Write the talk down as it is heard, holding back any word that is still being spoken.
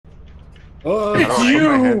It's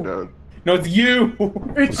you! No, it's you!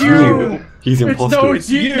 It's you! He's imposter. No, it's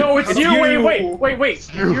you! No, it's It's you! you.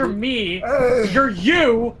 Wait! You're me! You're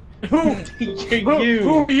you! Who? Who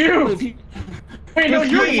are you? Wait, no,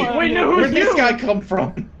 Who's you're me? wait, no, Where'd who's this you? guy come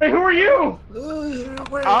from? Wait, who are you?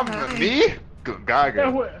 I'm me? Good guy.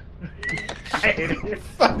 I hate it.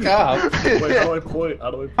 Fuck off. Wait, how do I point?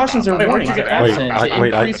 How do I point? Cautions are Wait, where'd warnings you get of that? absent Wait, to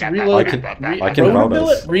wait, increase I reload. can route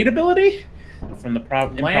us. Readability? From the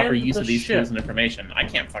improper Land use the of these ship. tools and information. I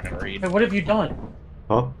can't fucking read. Wait, what have you done?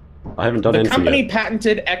 Huh? I haven't done The anything company yet.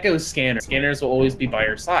 patented Echo Scanner. Scanners will always be by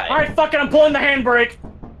your side. Alright, fuck it, I'm pulling the handbrake!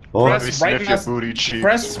 Oh, Let me Press sniff right your mouse. booty cheeks.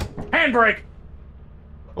 Press. Handbrake!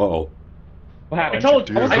 uh-oh. What I happened? told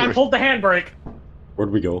you, Dude. I pulled the handbrake.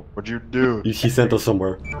 Where'd we go? What'd you do? He sent us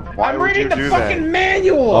somewhere. Why I'm would reading you the do fucking that?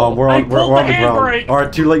 manual! We're I on pulled the the ground. handbrake.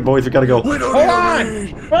 Alright, too late, boys. We gotta go. Hold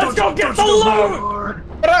on! Let's go get the loot!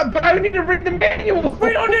 But I need to read the manual!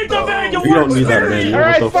 We don't need the manual! We don't we're need that scary. manual.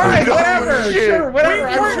 Alright, What the fine, fuck? whatever, Shit. sure, whatever.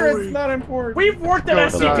 Wait, I'm sure wait. it's not important. We've worked at No,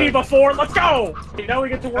 SCP no. before, let's go! Now we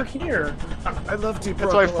get to work here. I love to.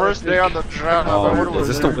 It's my first day on the job. Is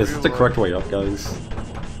this the correct way up, guys?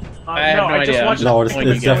 I have no, no I just idea. watched No, him it's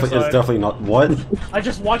commit suicide. definitely not. What? I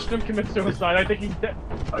just watched him commit suicide. I think he's dead.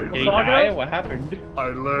 Did he die? What happened? I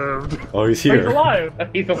lived. Oh, he's He's here. alive.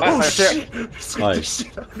 He's Oh, alive. shit. Nice.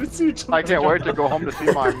 I can't wait to go home to see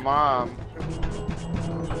my mom.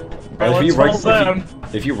 If you Let's right hold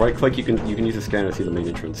click, if you right click, you can use the scanner to see the main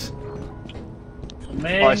entrance.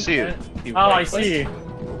 Man. Oh, I see it. Oh, I see.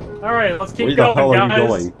 Alright, let's keep Where the going, hell are guys. you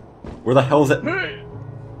going? Where the hell is it?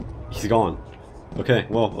 He's gone. Okay,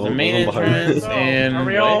 well, The main I'm behind. entrance and. Are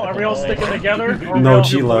we all sticking together? Or No, we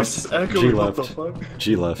G all... left. G left.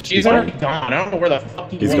 G left. She's already gone. I don't know where the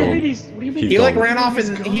fuck he He's went. gone. What do you mean? He's He like gone. ran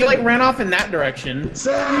off in that direction.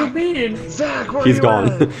 What do you mean? Zach, where He's you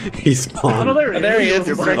gone. at? He's Oh, no, gone. there Oh, there he is.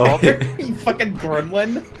 You're He's right right. there. You fucking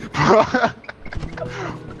gremlin.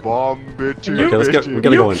 Bomb bitchy. Okay, let's get- we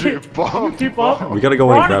gotta go in. Bomb. Keep up. We gotta go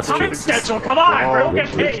We're in on and a grab time shit. schedule. Come on, bro. Get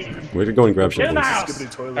paid. We're gonna go and grab Get shit. in the boys. house. Skip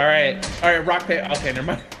the toilet. Alright, rock, paper. Okay, never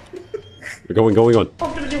mind. We're going on.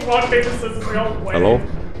 I'm gonna do rock, paper, scissors. We all win. Hello?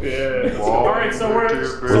 Yeah. Alright, so we're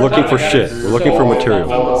looking for shit. We're looking for material.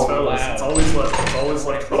 Fellas, it's always like, it's always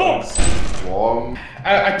like. Bomb.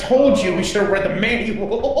 I told you we should have read the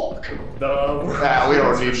manual. No. Nah, we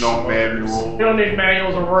don't need no manual. We don't need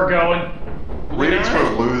manuals where we're going. Reading's for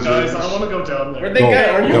losers. Guys, I want to go down there. Where'd they No,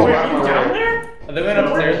 go? Are you no. Down there? They went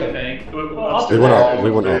upstairs, I think. We went up. We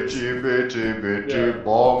went up. Bitchy, bitchy, Yeah. bitchy,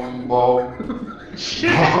 bomb, bomb.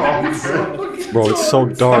 Bro, it's so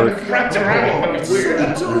dark. Wrapped around it, fucking weird.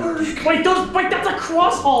 Wait, that's a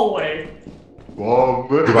cross hallway. Bomb.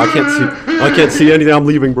 Dude, I can't see anything. I'm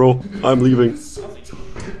leaving, bro. I'm leaving.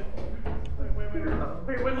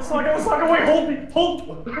 Wait, let's not go. Wait, hold me.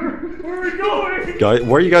 Where are we going? Guys,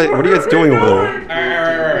 what are you guys doing over there?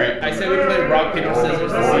 Alright. I said we play rock, paper,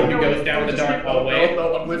 scissors to see who goes down the dark hallway.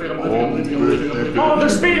 No, I'm leaving. Oh, they're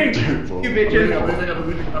speeding. You bitches.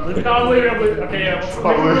 No, I'm leaving. Okay, yeah.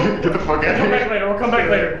 Get the fuck out We'll come of back here. later. We'll come back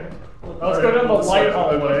later. Let's go down the light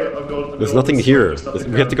hallway. There's nothing here.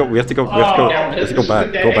 We have to go. We have to go back. Go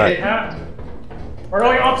back. Go back. Yeah. We're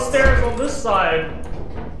going upstairs on this side.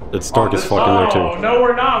 It's dark as fuck in Oh, there too. no,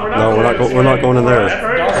 we're not. No, we're not going in there. That's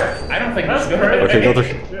right. Dark. I don't think That's that's great. good. Okay, go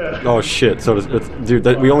there. Oh shit. So it's dude.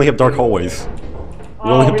 We only have dark hallways. We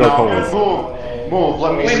only have dark hallways. Move,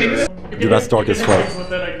 let me see Wait, it. Dude, that's dark as fuck.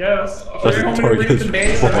 With it, I guess. That's They're dark going to read as the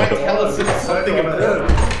manual and might fuck. tell us it's something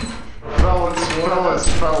important.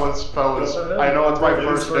 Fellas. I know it's my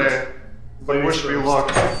first day, but wish me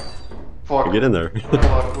luck. Fuck. Get in there. We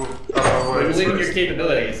believe in your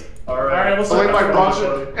capabilities. Alright, let's Delete my look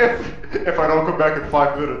browser. If I don't come back in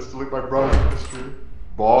 5 minutes, delete my browser history.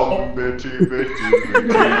 Bomb, bitchy.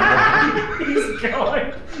 He's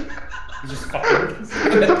going. Just fucking.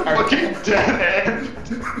 It's a fucking dead end.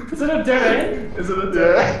 Is it a dead end? Is it a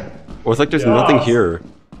Yeah. Well, it's like there's Yeah. nothing here.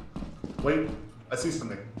 Wait, I see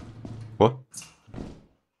something. What?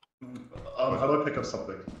 How do I pick up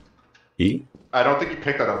something? E? I don't think you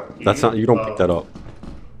picked that up. That's not. You don't pick that up.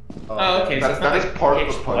 Oh, okay, so it's not That is like part of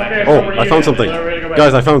the pitch plan. black. Okay, Oh, so we're I found even. something. We're ready to go back.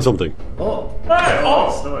 Guys, I found something. Oh, Hey,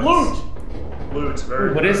 nice. loot! Loot,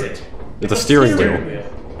 very What good. is it? It's a steering wheel.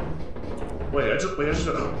 Wait, I just.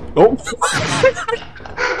 Oh.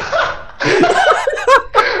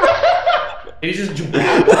 He just. I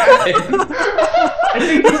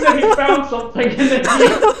think he said he found something and then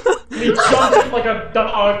he jumped it like a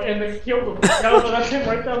dog and then killed him. No, that's him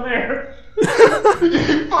right down there.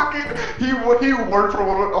 he worked for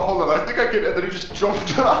one. Oh, hold on, I think I can. And then he just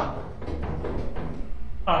jumped up.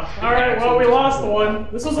 Alright, well, we lost one.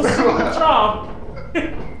 This was a simple job.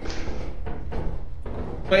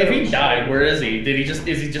 Wait, if he died, where is he?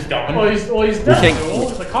 Is he just gone? Well, he's dead. can't- Joel.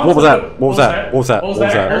 It's a What was that? concept. What was that? What was that? What was What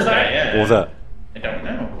was that? that? What was that? Yeah. What was that? I don't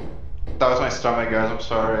know. That was my stomach, guys. I'm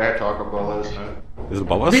sorry. I had Taco Bell last night. Is it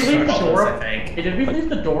above us? Did we leave the Bubbles, door I up? think. Hey, did we leave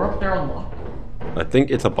the door up there unlocked? I think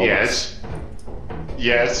it's above us.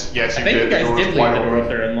 Yes. Yes. I think you guys door was did leave wide the door open. up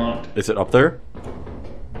there unlocked. Is it up there?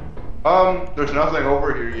 There's nothing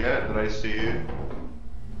over here yet that I see.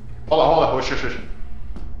 Hold on. Oh, shush.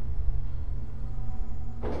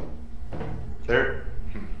 There.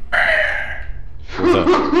 What's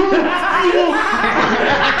that?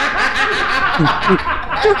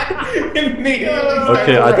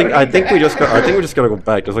 Okay, I think we just gotta go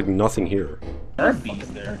back. There's like nothing here. There are bees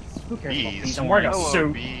there. Who cares about Bees. bees? I'm wearing a Hello,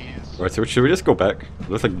 suit. bees. Alright, so should we just go back?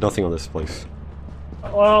 There's like nothing on this place.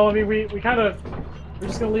 Well, I mean, we're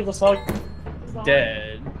just gonna leave the slug.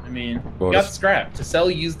 Dead. I mean, Well, we got it's- scrap. To sell,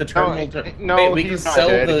 use the terminal. no, Wait, we can he's not sell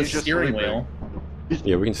dead, the he's just steering sleeping. wheel.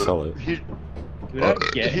 Yeah, we can sell it. He, Do we have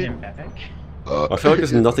to get him back? I feel like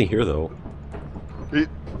there's nothing here though. Is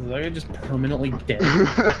that guy just permanently dead?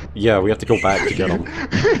 Yeah, we have to go back to get him.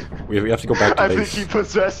 We have to go back to I think base. he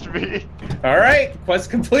possessed me. Alright, quest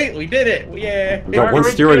complete. We did it. Yeah. We got one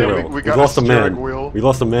steering wheel. We We got lost a a man. steering wheel. We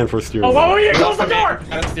lost a man for a steering Oh, wheel. why were you close the door?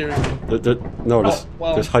 Got a steering wheel. No, there's,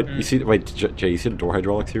 well, there's you see, wait, Jay, you see the door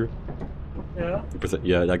hydraulics here? Yeah.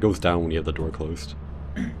 Yeah, that goes down when you have the door closed.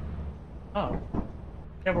 Oh.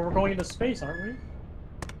 Yeah, but we're going into space, aren't we?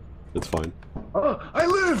 It's fine. Oh, I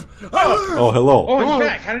live! Oh, hello. Oh, he's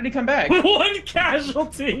back. How did he come back? One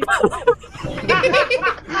casualty.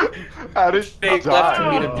 How did They he left to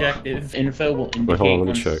die? meet objective. Info will indicate hold on, let me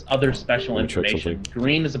once check. other special Let me check information.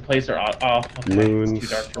 Green is a place or off. Okay, it's too Moons,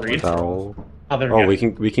 dark to read. Val. Other Oh, guy.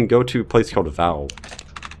 we can go to a place called Val.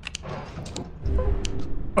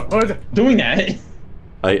 Doing that.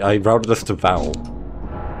 I routed us to Val.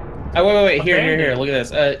 Oh, wait. Here. Abandoned. Look at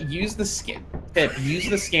this. Use the use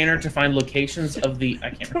the scanner to find locations of the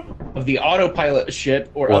autopilot ship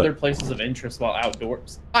or What? other places of interest while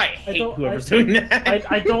outdoors. I hate don't- whoever's doing that.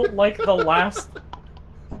 I don't like the last.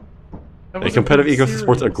 That A was competitive good ecosystem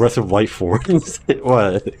supports series. aggressive life forms.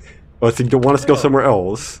 What? Oh, so you don't want us to go somewhere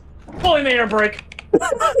else? Pulling the air brake.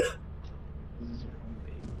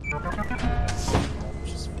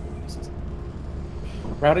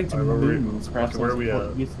 Routing to Alright, where moons. where are we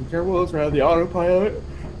at? Use the turbos around the autopilot.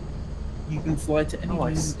 You can fly to any Oh, I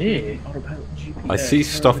moon see. with autopilot GPS. I see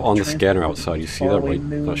stuff on the Transport scanner to outside. You see that faraway right?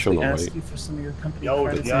 moons. That's shown They on ask right. you for some of your company Yo,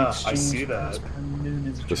 credits in yeah, I exchange see for that. what's per moon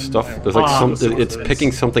is There's determined stuff. by There's like Ah, some. It's this.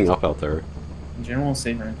 picking something up out there. In general,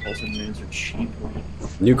 safer and impulsive moons are cheap.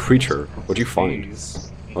 New creature. What'd you find?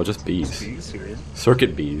 Bees. Oh, just bees. Bees here.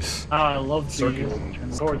 Circuit bees. Oh, I love these. Circular.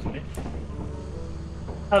 Swords me.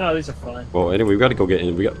 Oh no, these are fun. Well, anyway, we gotta go get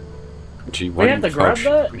in. We got. Gee, why We do have you to grab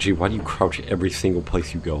crouch? that? Gee, why do you crouch every single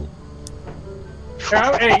place you go?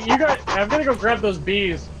 Hey, you guys, I'm gonna go grab those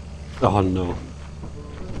bees. Oh no.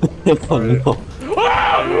 Oh no.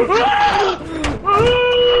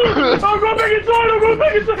 I'm going back inside! I'm going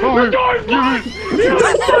back inside! The door's locked! I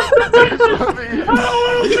don't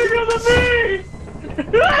want to pick up the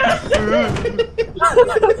bee!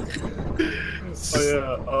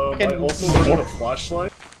 Oh yeah, I also ordered a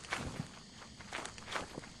flashlight.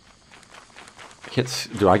 I can't.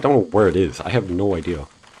 Dude, I don't know where it is. I have no idea.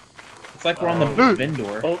 It's like we're on the bin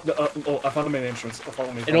door. Oh, I found the main entrance.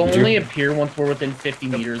 Follow me. It'll Did you- only appear once we're within 50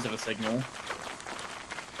 meters of a signal.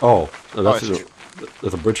 Oh, no, that's it's-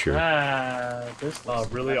 there's a bridge here. This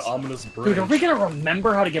Really ominous bridge. Dude, are we gonna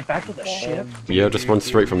remember how to get back to the ship? Yeah, just run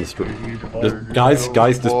straight from the street. Guys,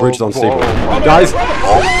 this Whoa, bridge is unstable. whoa. Guys!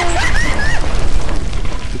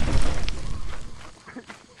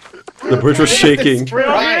 The bridge was shaking.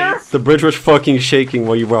 Right. The bridge was fucking shaking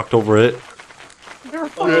while you walked over it. They were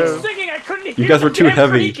fucking Yeah. singing. I couldn't hear. You guys were the too damn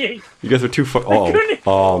heavy. creaking. You guys are too couldn't-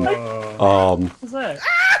 What's that?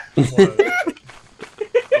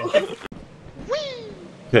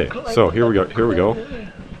 Okay, so here we go. Here we go.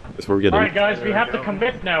 That's where we get All right, in. guys, we have to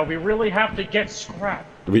commit now. We really have to get scrap.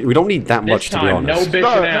 We don't need that much, This to be time, no honest. bitching No,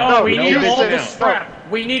 out. No, we no need bitching all the out.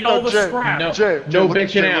 scrap. We need all the Jay, scrap. No, Jay, no look at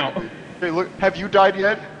bitching Jay, out. look. Hey, look, have you died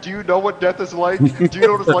yet? Do you know what death is like? Do you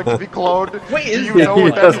know what it's like to be cloned? Wait, Do is you that know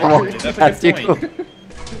what like- that's wrong. like? That's That's a good you. point.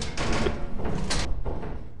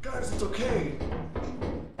 Guys, it's okay.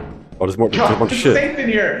 Oh, there's a bunch of shit. Safe in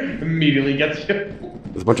here. Immediately gets you.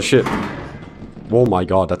 There's a bunch of shit. Oh my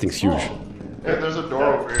god, that thing's huge. Hey, there's a door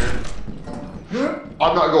over here.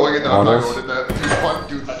 I'm not going in there. I'm not Honest? going in there. Fuck,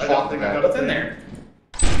 dude, I fuck don't think I that. got What's in there?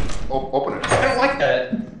 Open it. I don't like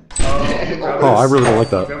that. Oh, I really don't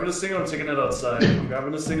like I'm that. grabbing this thing, I'm taking it outside. I'm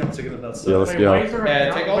grabbing this thing, I'm taking it outside. Yeah, let's Wait, yeah. why is there Yeah,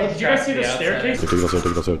 a take all Wait, the did you guys see the straps to the staircase? Take it outside,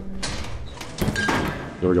 take it outside.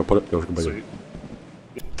 There we go. Put it. Go back. Sweet.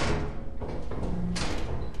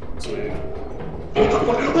 Sweet.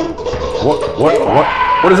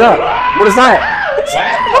 What is that? What is that?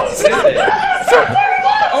 What is it?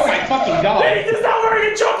 Oh my fucking god! Hey, he's not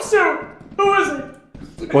wearing a jumpsuit! Who is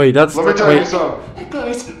it? Wait, that's. Let me tell you Wait. something.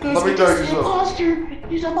 Guys, Let me tell you something. imposter.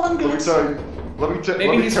 He's among Let me us. tell you. Let me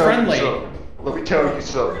Maybe he's tell friendly. you something. Let me tell you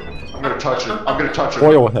something. I'm gonna touch him. I'm gonna touch him.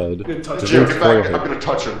 Foil head. Good touch. Jim, Jim's get foil back. I'm head. gonna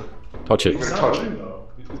touch him. Touch it. I'm gonna touch him.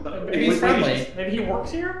 Maybe he's friendly. Maybe he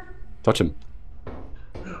works here? Touch him.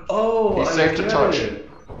 Oh, He's I safe to get touch. it.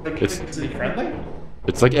 It's Is he friendly?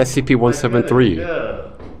 it's like SCP-173. Yeah.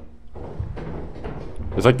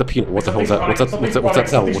 It's like the peanut. What the hell is that? What's that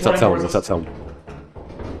sound? What's that sound? What's that sound?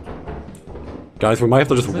 Guys, we might have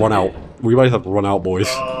to just run out. We might have to run out, boys.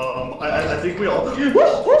 I think we all.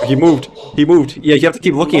 He moved. He moved. Yeah, you have to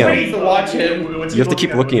keep looking at Wait him. to watch him. You have to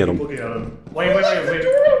keep looking at him. Wait.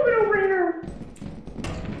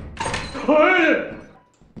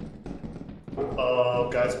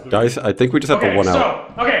 Guys. Guys, I think we just have to run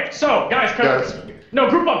out. So, guys, Guys. no,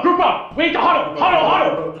 group up. We need to huddle.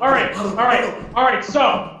 Alright,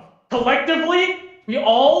 so, collectively, we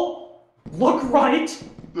all look right.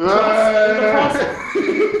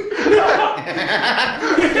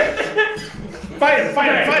 Fight him!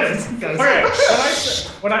 Okay,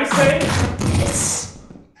 when I say,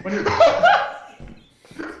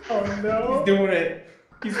 oh no. He's doing it.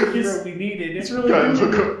 He's the hero we needed. It's really Guys,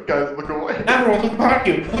 look away. Everyone, look behind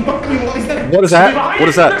you. What is that? What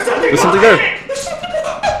is that? There's something there.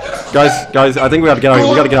 Guys, I think we gotta get out.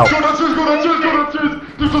 We gotta get out. Go downstairs.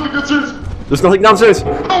 There's nothing downstairs. There's nothing downstairs.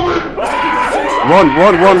 Run.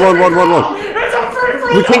 It's a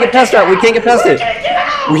free We can't get past that. We can't get past it.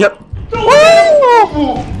 We have.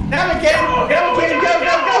 Woo! Now again! Go!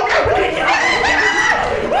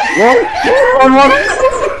 Run!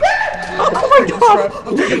 Oh my god!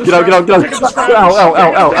 Get out!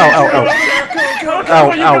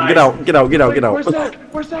 Ow! Get out!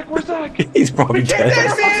 Where's Zach? He's probably dead.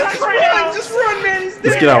 Just run, man! He's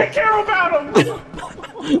Let's get out. I care about him.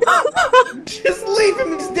 Just leave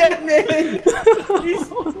him, he's dead, man!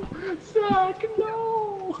 Zach,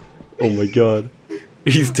 no. Oh my god.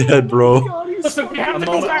 He's dead, bro. Listen, we have to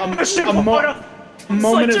go back to the ship. A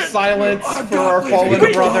moment of silence for our fallen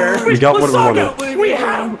brother. We got what we wanted.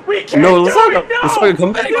 We can't No, do let's it, not go. Let's not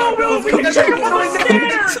come back. No, we can't check him on the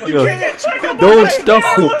scanner. Don't stop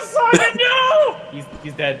him. No!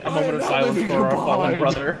 He's dead. A moment of silence for our fallen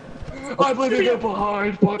brother. I'm leaving him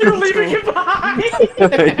behind. You're leaving him behind.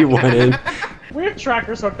 He went in. We have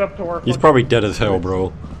trackers hooked up to our. He's probably dead as hell,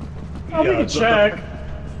 bro. Oh, we can check.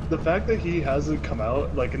 The fact that he hasn't come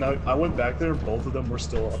out, like, and I went back there, and both of them were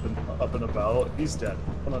still up and about. He's dead.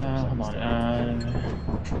 100% Come he's on.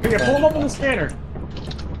 dead. Okay, pull him up on the scanner.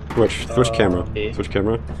 Switch camera. Switch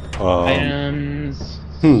camera. Items.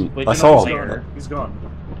 Wait, I he's saw not him. there. He's gone.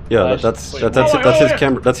 Yeah, that's his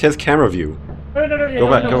camera. That's his camera view. No, Go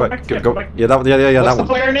back. Go. Yeah, that What's the one.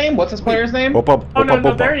 player name? What's his player's name? Up. Oh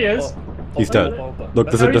no, there he is. He's dead. Look,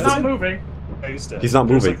 No, he's not moving. Yeah, he's dead. He's not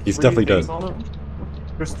There's, moving. like, He's 3 definitely things dead. on him.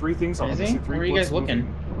 There's 3 things on Is him. he? I see 3 Where are you guys bullets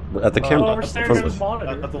looking? At the camera. Oh, we're staring at his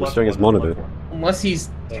monitor. At the We're left staring at his one. monitor. Unless he's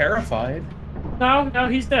terrified. No,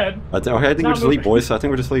 he's dead. I think we not just leave, moving. boys. I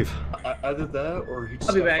think we just leave. Either that, or he just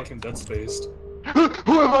I'll be got back. fucking dead spaced.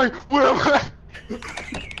 Who am I? Where am I?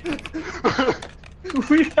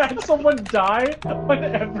 We've had someone die on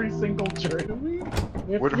every single journey.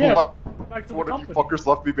 What Back to the of you company. fuckers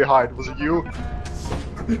left me behind? Was it you?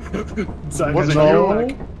 Zach, Was it I tried to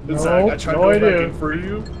you? go back. Zach, I tried to no go back idea. in for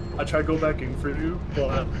you. I tried to go back in for you,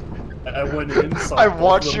 but I went in. Saw I both of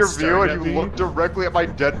watched them your view staring and at you me. looked directly at my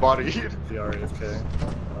dead body. The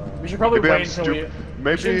RAFK. We should probably Maybe I'm wait until we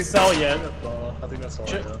Maybe shouldn't sell yet. I think that's all.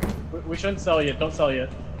 Should- Yeah. We shouldn't sell yet. Don't sell yet.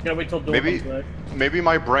 You gotta wait till Duel Maybe- comes back. maybe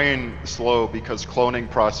my brain slow because cloning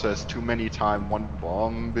processed too many time. One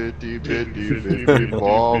bomb bitty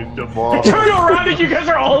bomb bomb. Turn around and you guys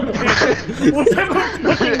are all dead. What type of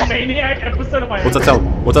fucking maniac episode am I? What's that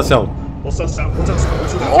sound? What's that sound? What's that sound?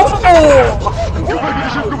 Go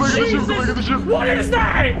back in the ship. What is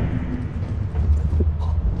that?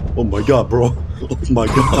 Oh my god, bro. Oh my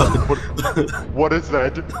god. What is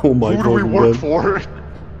that? Oh my Who do we god, work man. for?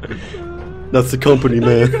 That's the company,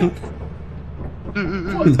 man.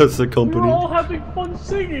 That's the We're company. all having fun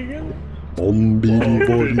singing. And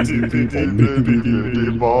Bombidi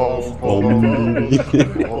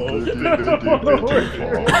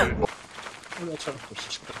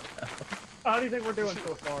how do you think we're doing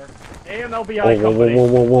so far? AMLBI Whoa, company.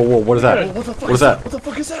 whoa. What is that? What the fuck? What is that? What the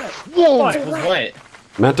fuck is that? What? What?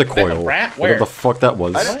 Manticoil. Rat? Whatever Where? the fuck that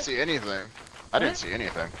was. I didn't see anything. I didn't see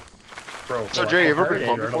anything. Bro, So fuck, Jay, you ever I'll been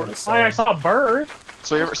hurt cloned you, before? I saw a bird.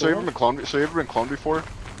 So you ever been cloned? So you ever been cloned before?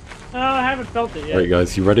 No, I haven't felt it yet. Alright,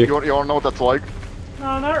 guys, you ready? You want to know what that's like?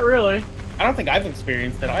 No, not really. I don't think I've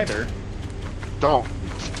experienced it either. Don't.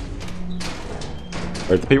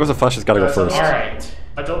 Alright, the people with the flash has gotta go Guys, first. Alright.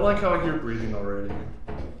 I don't like how you're breathing already.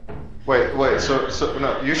 Wait. So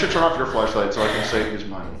no, you should turn off your flashlight so I can say use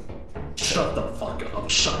mine. Shut the fuck up.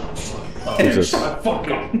 Shut the fuck up. Jesus. Shut the fuck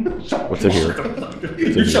up. What's in here?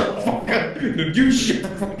 You shut the fuck up. You shut the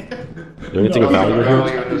fuck up. Is there anything of value in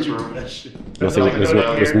Value here? in this room. Nothing,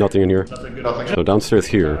 there's nothing in here. Nothing good. Nothing. So downstairs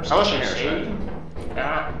here. How much in here, Shane?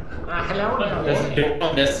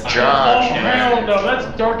 This Oh, Josh, hell man. no,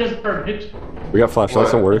 that's dark as dirt, bitch. We got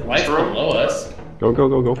flashlights, don't worry. lights below us. Go, go,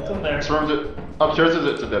 go, go. What's in there? This room's it. Upstairs is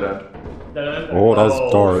it's a dead end. Oh, that's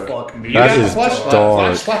dark. Fuck me. That You is got the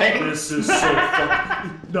dark. flashlight. This is so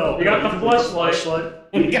fucking. No, You got no, the didn't get flashlight.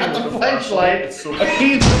 We got the flashlight. It's so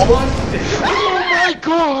He's lost it. Oh my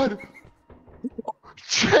god!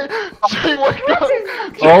 Jay, wake up!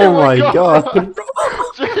 Jay, Oh my wake up! god.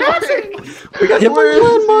 Jay, wake We got hit by a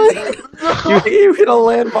landmine! You hit a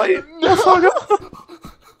landmine!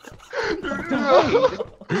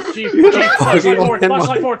 Chief, You hit a flashlight fucking forward,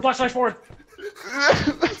 flashlight landmine. forward, flashlight forward.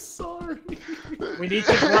 sorry. We need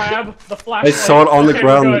to grab the I flashlight. saw it on the Okay,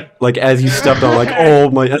 we're ground, good. like as you stepped on, like oh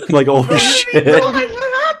my, like oh shit.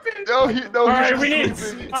 No, Alright, he's we need. just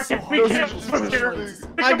sleeping. Okay, we No, can't he's move here. just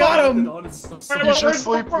I got him. Alright, He's we're just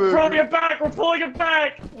sleeping. pulling it back. We're pulling it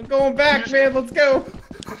back. I'm going back, man. Let's go.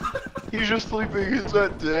 He's just sleeping. He's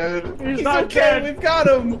not dead. He's He's not okay. dead. We've got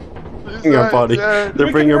him. He's Bring our not body. dead.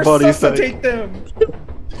 They're bringing your bodies back. Resuscitate them.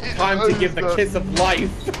 Time to give the kiss of life.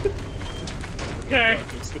 Okay.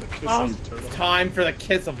 It's gonna kiss Um, you, turtle. Time for the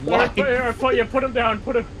kiss of Alright, life. put him down.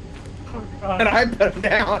 Put him. Oh, God. And I put him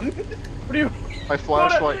down. What are you? My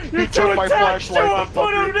flashlight. You're He took my flashlight. the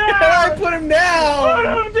Put him fucker. down. And I put him down.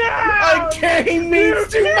 Put him down. Okay, he means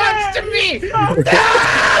too much to me.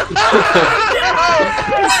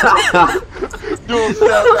 No,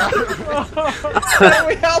 stop. How do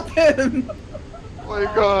we help him? Oh my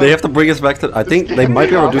god. They have to bring us back to. I think they might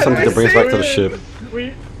be able to do something to bring us back to the ship.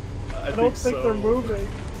 We. I don't think so. they're moving.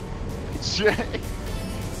 Jay.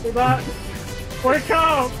 They're not. Wake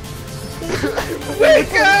up!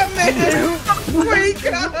 Wake up, man! Wake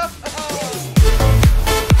up!